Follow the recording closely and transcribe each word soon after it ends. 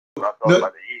I thought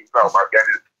about the East. Oh my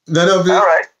goodness. No. All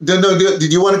right. No.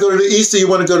 Did you want to go to the East, or you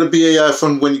want to go to BAI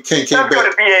from when you came back? Let's go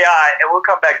to BAI, and we'll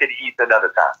come back to the East another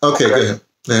time. Okay, go ahead.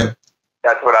 Yeah.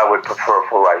 That's what I would prefer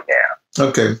for right now.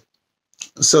 Okay.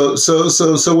 So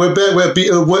we're back.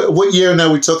 What year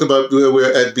now? We talk about where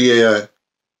we're at BAI.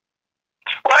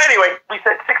 Well, anyway, we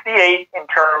said 68 in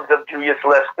terms of Julius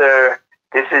Lester.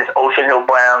 This is Ocean Hill,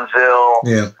 Brownsville.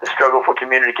 Yeah. The struggle for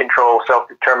community control,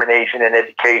 self-determination, and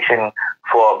education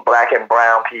for Black and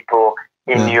brown people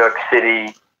in New York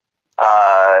City.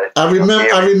 I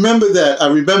remember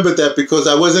that because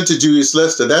I was into Julius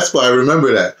Lester. That's why I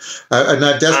remember that.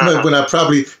 That's when I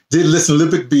probably did listen a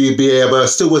little bit to BA, but I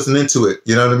still wasn't into it.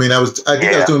 You know what I mean? I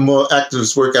think I was doing more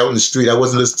activist work out in the street. I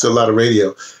wasn't listening to a lot of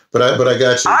radio, but I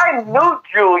got you. I knew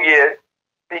Julius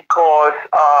because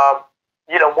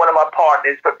one of my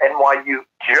partners from NYU,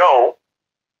 Joe.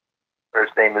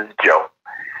 First name is Joe.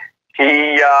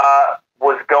 He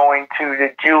was going to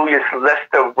the Julius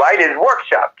Lester Writers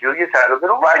Workshop. Julius had a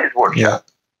little writers workshop.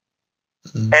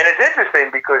 Yeah. Mm-hmm. And it's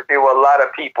interesting because there were a lot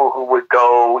of people who would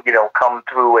go, come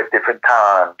through at different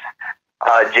times.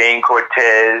 Jane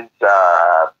Cortez,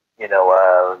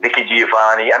 Vicky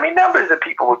Giovanni. I mean, numbers of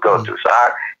people would go through. So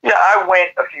I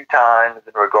went a few times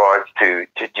in regards to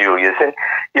Julius. And,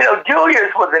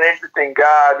 Julius was an interesting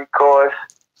guy because,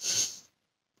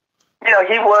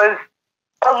 he was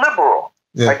a liberal.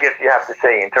 Yeah. I guess you have to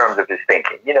say in terms of his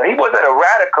thinking. He wasn't a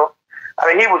radical. I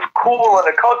mean, he was cool on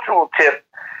the cultural tip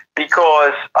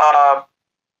because a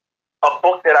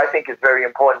book that I think is very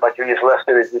important by Julius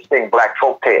Lester is this thing, Black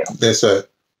Folktale. That's right.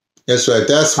 That's right.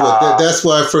 That's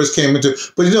why I first came into.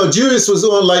 But Julius was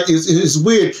on it's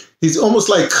weird. He's almost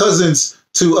like cousins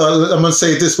to I'm gonna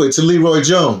say it this way, to Leroy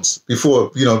Jones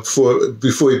before he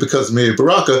becomes Mary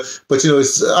Baraka. But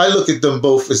I look at them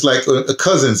both as like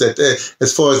cousins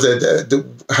as far as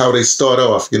how they start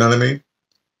off. You know what I mean?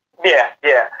 Yeah.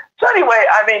 So anyway,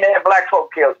 I mean, Black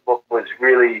Folktales book was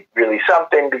really, really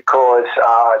something because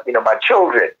my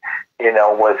children,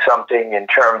 was something in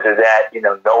terms of that,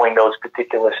 knowing those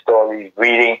particular stories,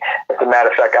 reading. As a matter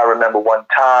of fact, I remember one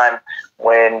time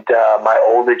when my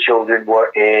older children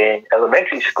were in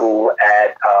elementary school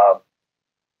at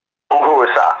Uhuru,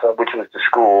 which was the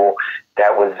school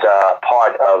that was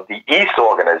part of the East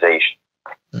organization.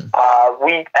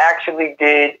 We actually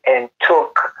did and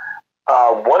took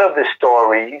one of the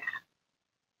stories.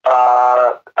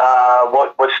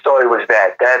 What story was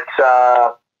that? That's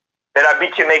that I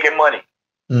Beat You Making Money.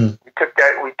 We took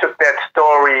that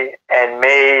story and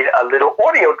made a little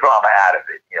audio drama out of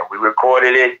it. We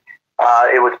recorded it.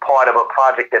 It was part of a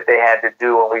project that they had to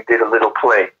do, and we did a little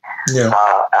play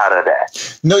out of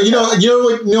that. No, you know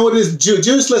what is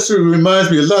Julius Lester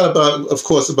reminds me a lot about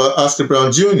Oscar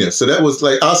Brown Jr. So that was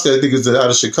like Oscar, I think, is out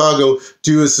of Chicago.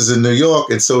 Julius is in New York,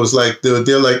 and so it's like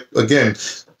they're like again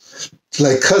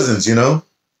like cousins,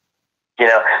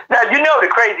 Now, the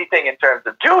crazy thing in terms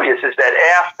of Julius is that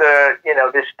after,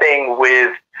 this thing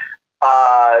with,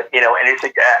 and it's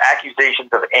accusations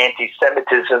of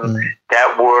anti-Semitism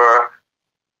that were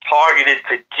targeted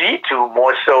to G2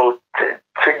 more so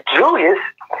to Julius,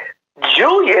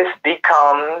 Julius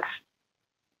becomes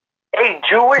a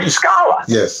Jewish scholar.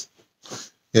 Yes.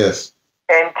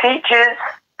 And teaches,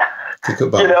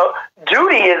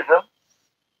 Judaism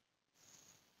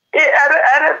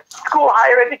at a school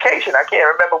higher education. I can't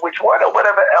remember which one or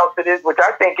whatever else it is, which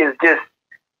I think is just,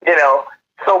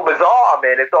 so bizarre,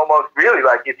 man. It's almost really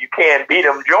like if you can't beat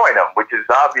them, join them, which is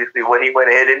obviously what he went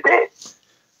ahead and did.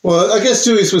 Well, I guess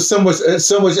Julius was so much.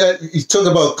 You talk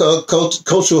about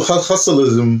cultural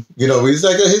hustleism.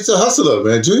 He's a hustler,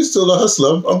 man. Julius still a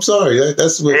hustler. I'm sorry.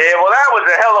 That's what. Yeah, well, that was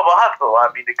a hell of a hustle. I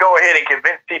mean, to go ahead and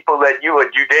convince people that you a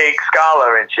Judaic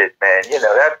scholar and shit, man.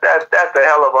 That's a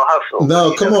hell of a hustle.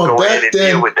 No, come on. Back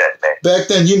then,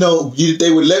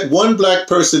 they would let one black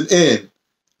person in,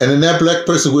 and then that black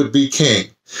person would be king.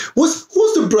 Who was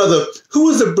the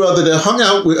brother that hung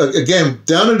out with again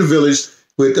down in the village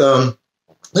with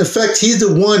in fact, he's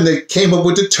the one that came up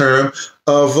with the term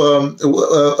of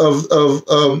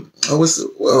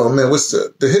what's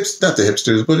the hips? Not the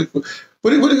hipsters, but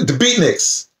the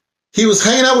beatniks. He was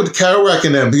hanging out with the Kerouac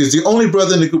and them. He was the only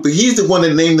brother in the group, but he's the one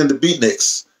that named them the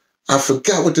beatniks. I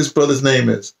forgot what this brother's name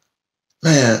is.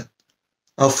 Man,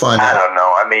 I'll find out. I don't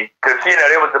know. I mean, because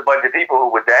there was a bunch of people who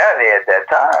were down there at that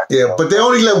time. Yeah, but they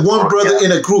only let one brother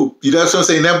in a group. You know what I'm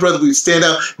saying? That brother would stand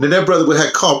out, and then that brother would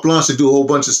have carte blanche to do a whole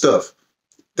bunch of stuff.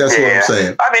 That's what I'm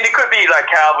saying. I mean, it could be like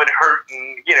Calvin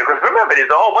Hurton, because remember, there's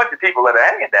a whole bunch of people that are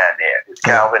hanging down there. There's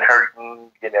Calvin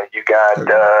Hurton, you got, at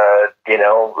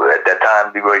that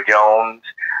time, Leroy Jones.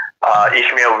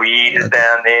 Ishmael Reed is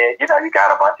down there. You know, you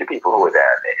got a bunch of people who are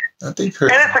down there. I think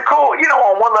and it's a cool, you know,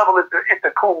 on one level, it's a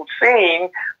cool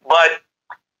scene, but,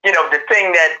 you know, the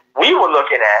thing that we were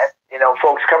looking at, you know,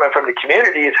 folks coming from the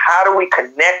community is how do we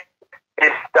connect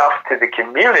this stuff to the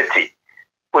community,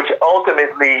 which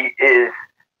ultimately is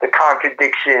the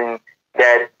contradiction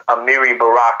that Amiri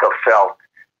Baraka felt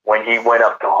when he went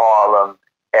up to Harlem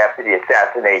after the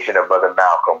assassination of Brother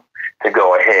Malcolm to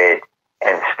go ahead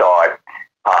and start,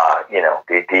 you know,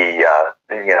 the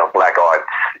black arts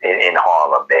in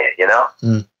Harlem there, you know?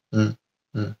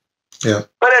 Yeah.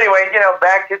 But anyway, you know,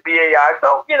 back to BAI.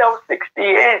 So, you know,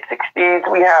 60s,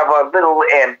 we have a little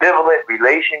ambivalent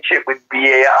relationship with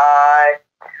BAI.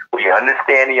 We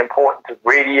understand the importance of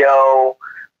radio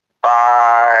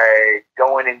by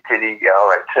going into the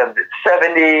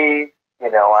 70s.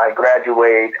 You know, I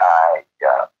graduate. I,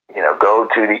 you know, go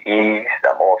to the East.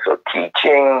 I'm also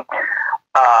teaching.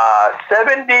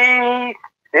 76,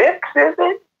 is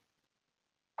it?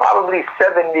 Probably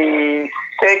 76.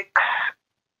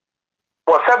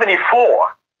 Well,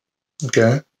 74.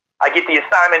 Okay. I get the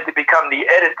assignment to become the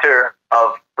editor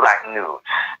of Black News.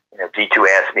 You know, G2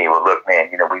 asked me, well, look, man,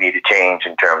 you know, we need to change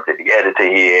in terms of the editor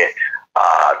here.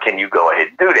 Can you go ahead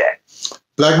and do that?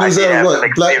 Black News out of what?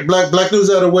 Black News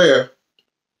out of where?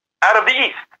 Out of the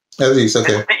East. Out of the East,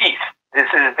 okay. This is the East. This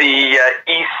is the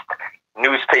East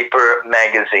newspaper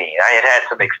magazine. I had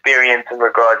some experience in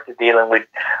regards to dealing with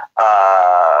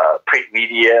print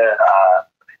media,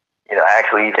 you know,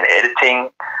 actually even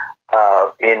editing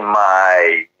in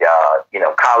my, you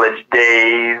know, college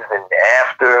days and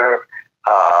after.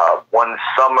 One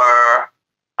summer,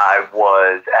 I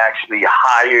was actually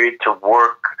hired to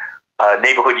work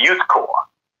Neighborhood Youth Corps,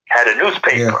 had a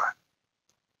newspaper. Yeah.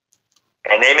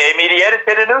 And they made me the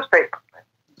editor of the newspaper.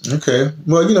 Okay.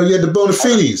 Well, you know, you had the bona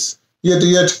fides. You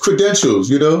had credentials,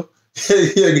 you know.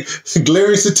 Yeah,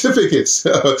 glaring certificates.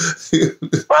 Well, you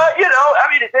know, I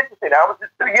mean, it's interesting. I was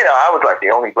just, you know, I was like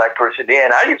the only black person there,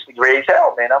 and I used to raise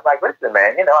hell, man. I'm like, listen,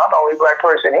 man, you know, I'm the only black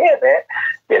person here, man.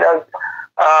 You know,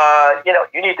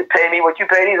 you need to pay me what you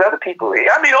pay these other people here.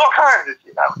 I mean, all kinds of,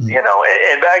 you know,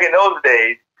 and back in those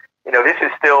days, you know, this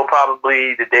is still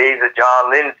probably the days of John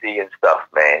Lindsay and stuff,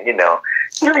 man. You know,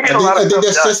 you get I think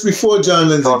that's just before John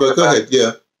Lindsay, but go ahead,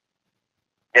 yeah.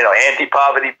 You know,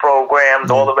 anti-poverty programs,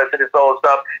 all the rest of this old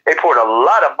stuff. They poured a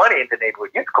lot of money into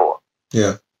Neighborhood Youth Corps.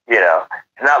 Yeah. You know,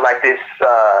 it's not like this,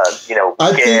 you know,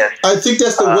 I think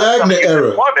that's the Wagner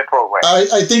era. Program.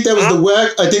 I think that was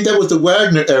I think that was the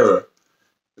Wagner era.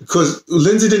 Because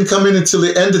Lindsay didn't come in until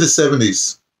the end of the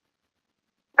 70s.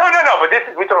 No, but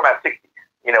we're talking about 60s.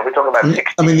 You know, we're talking about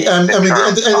 60s. I mean, the end of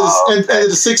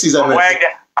the 60s, I mean.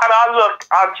 Wagner,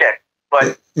 I'll check.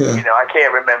 But, you know, I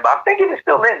can't remember. I'm thinking it's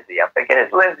still Lindsay. I'm thinking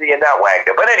it's Lindsay and not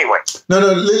Wagner. But anyway. No,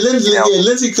 Lindsay,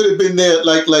 Lindsay could have been there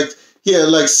like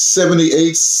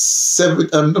 78,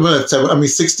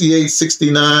 68,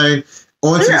 69,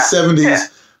 on to the 70s. Yeah.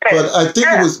 But I think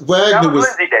it was Wagner. That was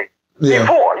Lindsay Day.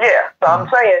 Before, So I'm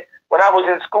saying, when I was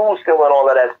in school still and all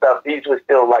of that stuff, these were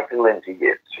still like the Lindsay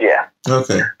years. Yeah.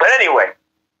 Okay. But anyway,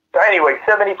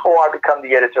 74, I become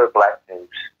the editor of Black News.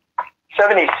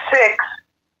 76,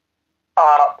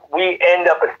 we end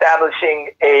up establishing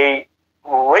a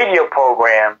radio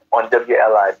program on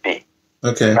WLIB.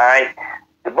 Okay. Right?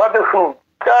 The brother who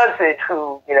does it,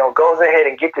 who, you know, goes ahead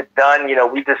and gets it done, you know,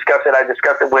 we discuss it. I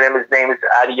discussed it with him. His name is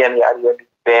Adiyemi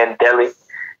Bandeli.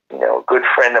 You know, a good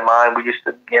friend of mine. We used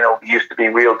to be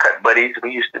real cut buddies.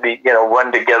 We used to be, you know,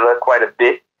 run together quite a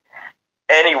bit.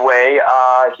 Anyway,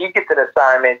 he gets an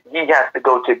assignment. He has to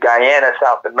go to Guyana,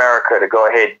 South America, to go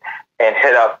ahead and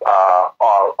head up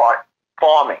our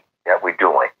farming that we're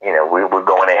doing. You know, we're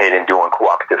going ahead and doing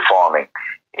cooperative farming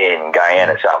in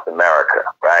Guyana, South America,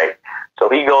 right? So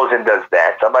he goes and does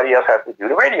that. Somebody else has to do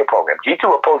the radio program.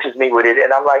 G2 approaches me with it,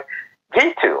 and I'm like,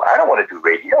 G2, I don't want to do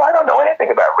radio. I don't know anything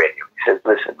about radio. He says,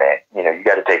 listen, man, you know, you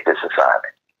got to take this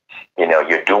assignment. You know,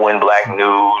 you're doing Black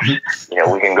News. You know,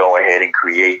 we can go ahead and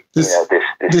create, you know, this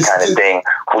kind of thing,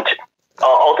 which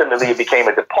ultimately it became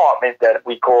a department that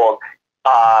we called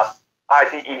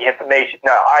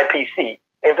IPC,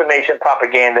 Information,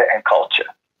 Propaganda, and Culture.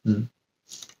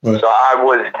 Right. So I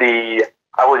was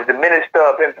the Minister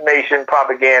of Information,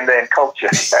 Propaganda, and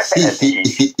Culture. So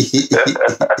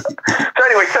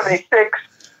anyway, 76.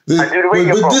 I do the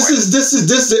radio program. This is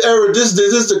the era. This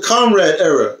is the comrade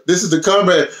era. This is the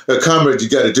comrade. Comrade, you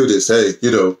got to do this. Hey,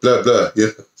 you know, blah blah.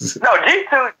 Yeah. No,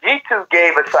 G2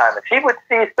 gave assignments. He would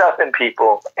see stuff in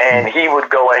people, and he would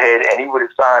go ahead and he would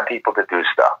assign people to do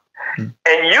stuff.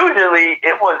 And usually,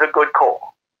 it was a good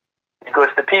call because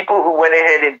the people who went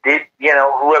ahead and did, you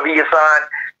know, whoever he assigned,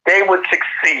 they would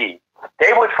succeed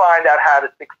they would find out how to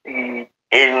succeed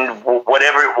in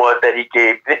whatever it was that he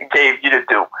gave you to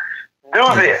do.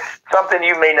 Do this, something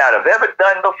you may not have ever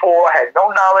done before, had no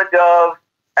knowledge of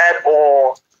at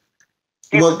all.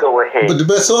 He would go ahead. But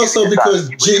that's also because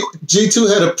G2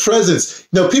 had a presence.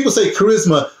 You know, people say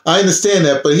charisma. I understand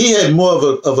that, but he had more of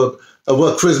a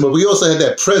charisma. We also had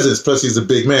that presence. Plus, he's a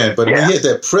big man, but he had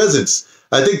that presence.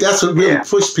 I think that's what really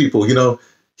pushed people. You know,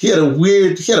 he had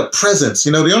a presence.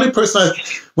 You know, the only person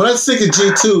when I think of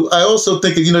G2, I also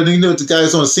think of the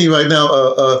guys on the scene right now.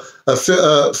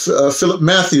 Philip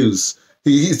Matthews.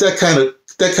 He's that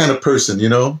kind of person. You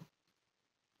know.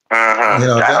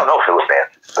 Mm-hmm. I don't know Philip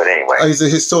Matthews, but anyway, he's a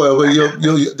historian. But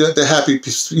the happy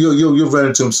you'll run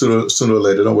into him sooner or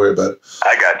later. Don't worry about it.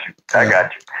 I got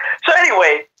you. So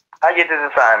anyway, I get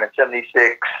this assignment,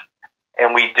 76,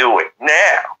 and we do it.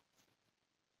 Now,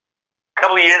 a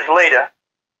couple of years later,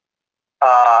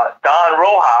 Don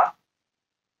Rojas,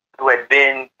 who had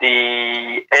been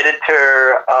the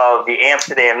editor of the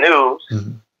Amsterdam News,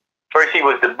 first he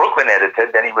was the Brooklyn editor,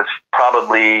 then he was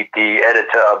probably the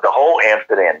editor of the whole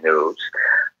Amsterdam News.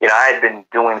 You know, I had been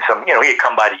doing some, he had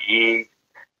come by the E.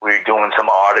 We were doing some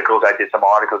articles. I did some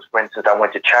articles. For instance, I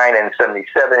went to China in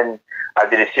 77. I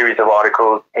did a series of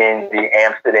articles in the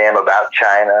Amsterdam about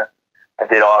China. I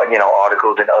did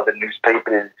articles in other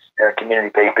newspapers, community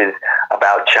papers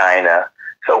about China.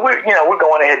 So we're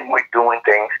going ahead and we're doing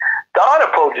things. Don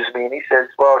approaches me and he says,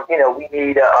 well, we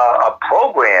need a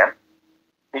program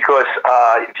because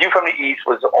View from the East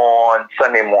was on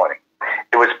Sunday morning.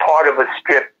 It was part of a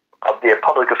strip of their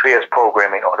public affairs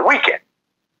programming on the weekend.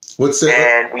 What's that?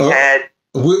 And we had...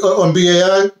 on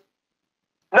BAI?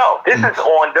 No, this is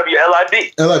on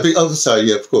WLIB. LIB, oh, sorry,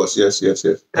 yeah, of course, yes.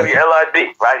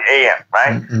 WLIB, right, AM,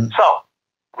 right? Mm-hmm. So,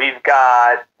 we've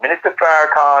got Minister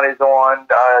Farrakhan is on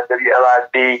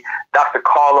WLIB. Dr.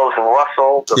 Carlos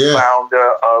Russell, the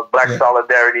founder of Black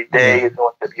Solidarity Day, is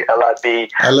on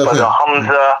WLIB. I love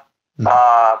him.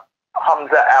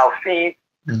 Hamza Al-Fid,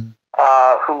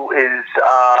 who is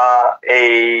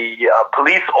a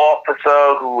police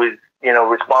officer who is,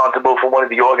 responsible for one of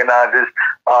the organizers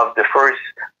of the first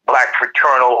Black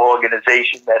fraternal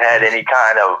organization that had any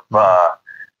kind of,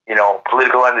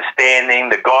 political understanding.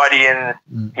 The Guardian,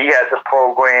 he has a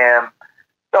program.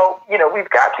 So, we've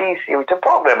got these series of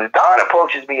programs. Don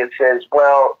approaches me and says,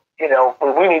 well, we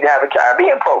need to have a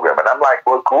Caribbean program. And I'm like,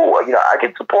 well, cool. I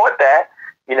can support that.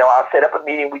 I'll set up a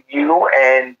meeting with you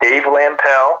and Dave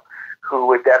Lampel,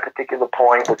 who at that particular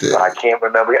point was, I can't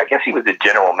remember. I guess he was the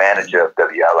general manager of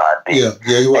WLIB. Yeah,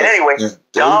 he was. And anyway,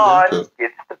 Don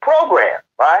gets the program,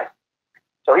 right?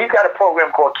 So he's got a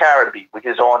program called Caribbean, which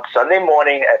is on Sunday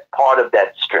morning as part of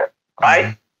that strip,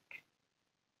 right?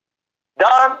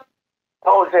 Don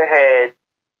goes ahead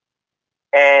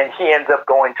and he ends up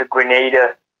going to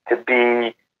Grenada to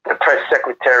be the press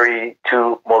secretary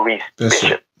to Maurice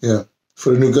Bishop. Yeah,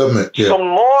 for the new government. Yeah. So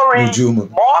Maurice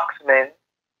Marksman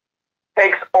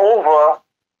takes over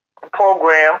the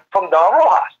program from Don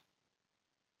Rojas.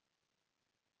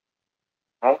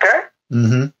 Okay?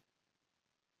 Mm-hmm.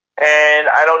 And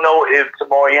I don't know if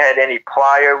Samori had any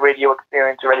prior radio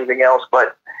experience or anything else,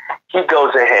 but he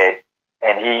goes ahead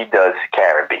and he does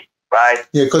Caribbean, right?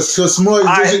 Yeah, because Samori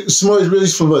is really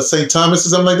from St. Thomas or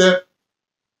something like that?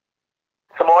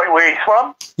 Samori, where he's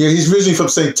from? Yeah, he's originally from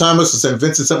St. Thomas or St.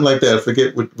 Vincent, something like that. I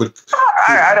forget what.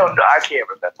 I don't know. I can't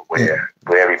remember where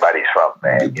everybody's from,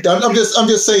 man. I'm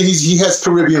just saying he has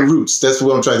Caribbean roots. That's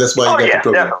what I'm trying. That's why he got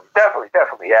the program.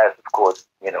 Definitely has, of course.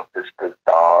 This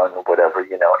Don or whatever,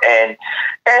 and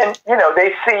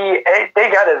they see they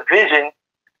got a vision,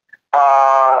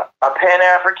 a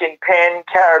Pan-African,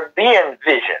 Pan-Caribbean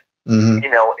vision,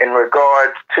 in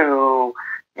regards to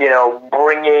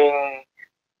bringing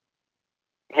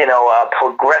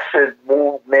progressive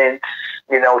movements,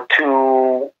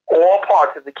 to all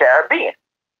parts of the Caribbean,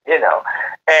 and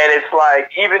it's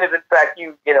like, even if in fact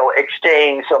you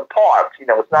exchange some parts,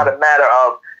 it's not a matter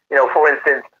of, for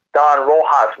instance, Don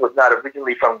Rojas was not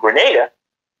originally from Grenada,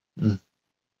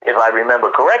 if I remember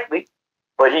correctly,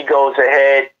 but he goes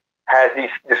ahead, has these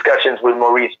discussions with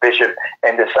Maurice Bishop,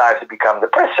 and decides to become the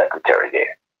press secretary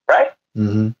there, right?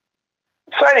 Mm-hmm.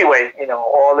 So anyway,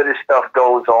 all of this stuff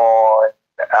goes on.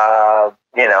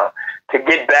 To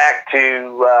get back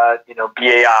to,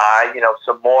 BAI,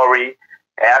 Samori,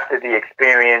 after the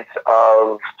experience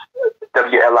of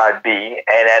WLIB,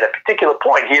 and at a particular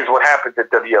point, here's what happens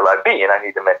at WLIB, and I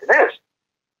need to mention this.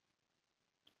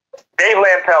 Dave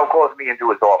Lampel calls me into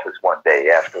his office one day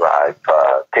after I've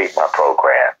taped my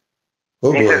program.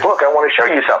 He says, look, I want to show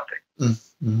you something.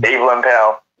 Mm-hmm. Dave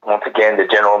Lampel, once again, the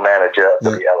general manager of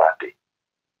WLIB.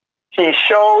 he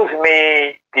shows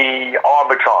me the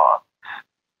Arbitrons.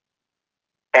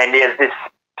 And there's this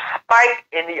spike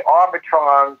in the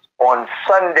Arbitrons on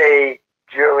Sunday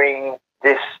during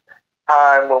this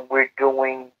time when we're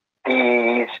doing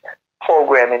these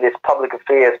programming, this public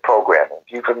affairs programming.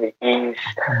 View from the East,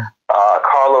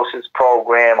 Carlos's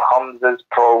program, Hamza's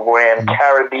program,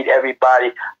 Caribbean,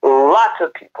 everybody. Lots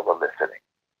of people are listening.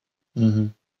 Mm-hmm.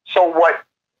 So what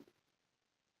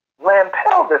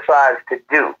Lampell decides to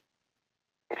do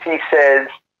is he says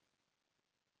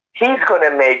he's going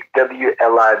to make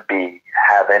WLIB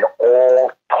have an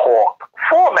all-talk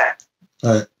format.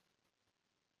 Right.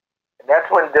 And that's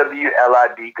when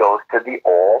WLIB goes to the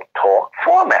all-talk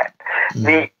format. Mm-hmm.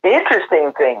 The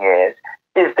interesting thing is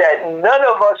that none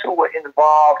of us who were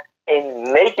involved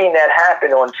in making that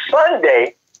happen on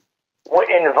Sunday were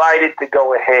invited to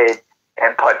go ahead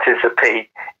and participate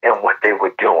in what they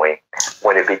were doing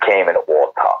when it became an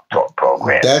all-talk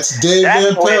program. That's Dave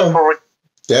Lampell.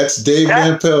 That's Dave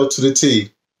Lampell to the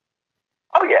T.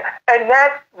 Oh, yeah. And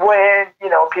that's when,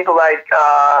 people like,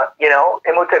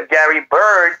 Imhotep Gary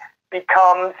Bird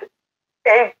becomes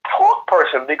a talk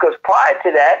person, because prior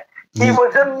to that, he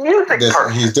was a music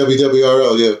person. He's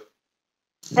WWRL, yeah.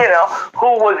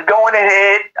 Who was going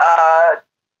ahead,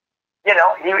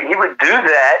 he would do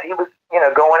that. He was,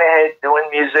 going ahead doing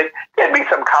music. There'd be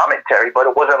some commentary, but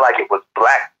it wasn't like it was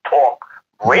black talk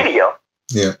radio.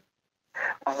 Yeah.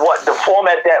 What the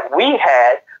format that we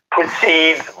had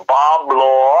precedes Bob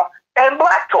Law and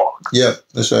Black Talk. Yeah,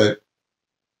 that's right.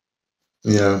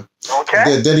 Yeah.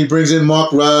 Okay. Then he brings in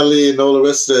Mark Riley and all the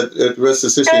rest of the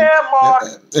system. Yeah,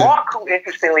 Mark, who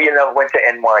interestingly enough went to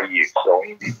NYU, so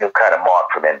he knew kind of Mark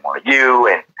from NYU,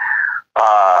 and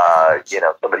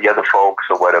some of the other folks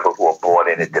or whatever who were born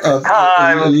in at different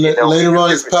times. Later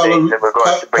on, it's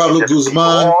Pablo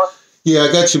Guzman. Yeah,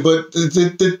 I got you. But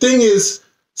the thing is,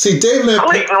 see, Dave Lampell,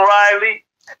 Clayton Riley.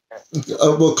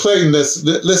 Well, Clayton,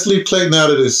 let's leave Clayton out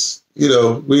of this.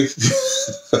 We.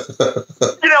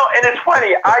 And it's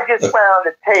funny. I just found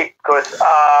the tape because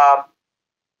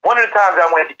one of the times I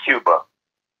went to Cuba,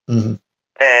 mm-hmm.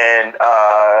 and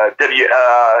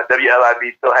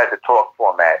WLIB still had the talk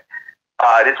format.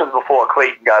 This was before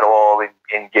Clayton got all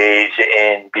engaged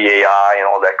in BAI and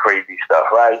all that crazy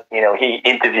stuff, right? He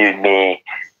interviewed me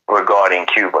regarding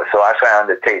Cuba. So I found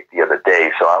the tape the other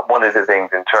day. So one of the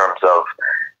things in terms of,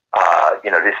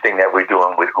 this thing that we're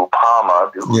doing with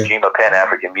UPAMA, the Ujima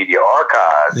Pan-African Media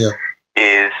Archives,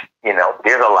 is,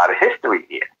 there's a lot of history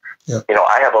here. Yeah.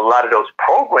 I have a lot of those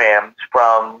programs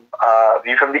from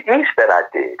View from the East that I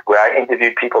did, where I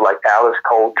interviewed people like Alice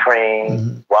Coltrane,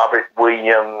 mm-hmm. Robert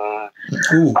Williams,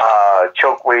 Ooh.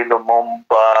 Chokwe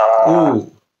Lumumba.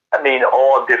 Ooh. I mean,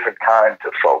 all different kinds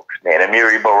of folks, man.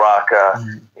 Amiri Baraka.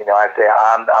 Mm-hmm. I say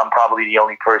I'm probably the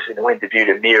only person who interviewed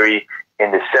Amiri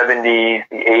in the 70s,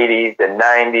 the 80s, the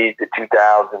 90s, the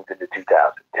 2000s, and the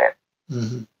 2010s.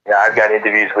 Mm-hmm. I've got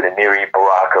interviews with Amiri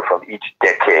Baraka from each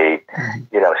decade, mm-hmm.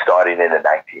 Starting in the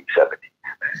 1970s,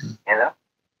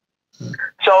 mm-hmm.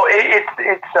 So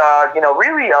it's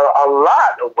really a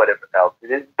lot of whatever else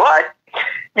it is. But,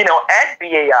 at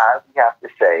BAI, we have to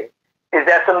say, is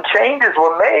that some changes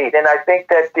were made. And I think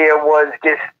that there was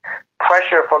this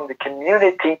pressure from the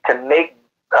community to make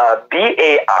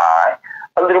BAI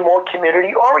a little more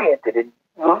community-oriented and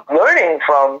learning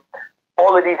from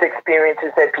all of these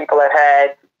experiences that people have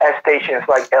had at stations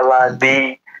like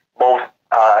LIB, both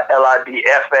LIB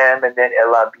FM and then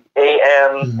LIB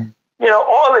AM, mm-hmm.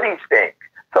 All of these things.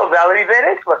 So Valerie Van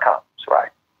Isla comes,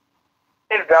 right?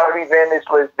 And Valerie Van Isla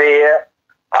was there.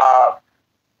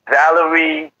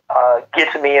 Valerie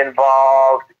gets me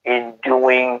involved in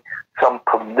doing some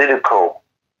political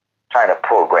kind of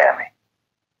programming.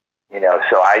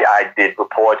 So I did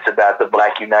reports about the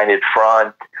Black United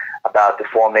Front, about the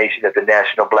formation of the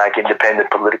National Black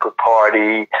Independent Political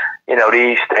Party,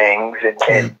 these things.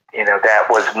 And that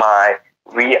was my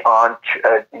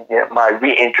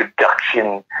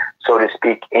reintroduction, so to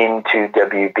speak, into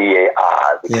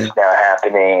WBAI, which is now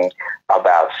happening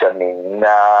about 79.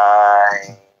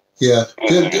 Yeah.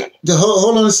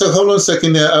 Hold on a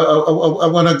second there. I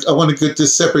want to get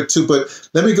this separate too, but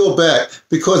let me go back,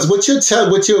 because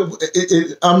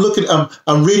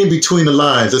I'm reading between the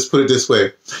lines. Let's put it this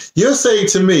way. You're saying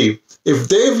to me, if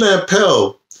Dave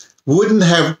Lampell wouldn't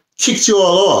have kicked you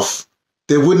all off,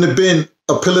 there wouldn't have been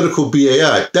a political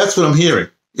BAI. That's what I'm hearing.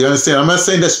 You understand? I'm not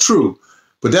saying that's true,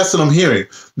 but that's what I'm hearing,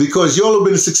 because y'all have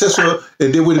been successful,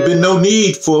 and there would have been no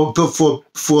need for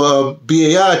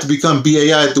BAI to become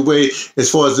BAI the way, as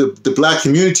far as the Black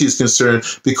community is concerned.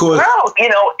 Because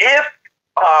if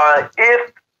A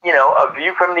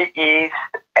View from the East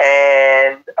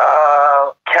and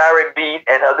Carrot Beat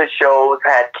and other shows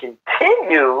had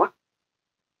continued,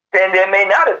 then there may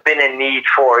not have been a need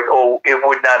for it, or it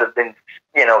would not have been,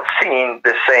 seen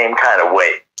the same kind of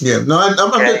way. Yeah, no,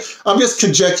 I'm just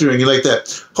conjecturing you like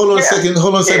that. Hold on a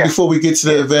second. Before we get to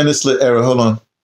the Van Islet era. Hold on.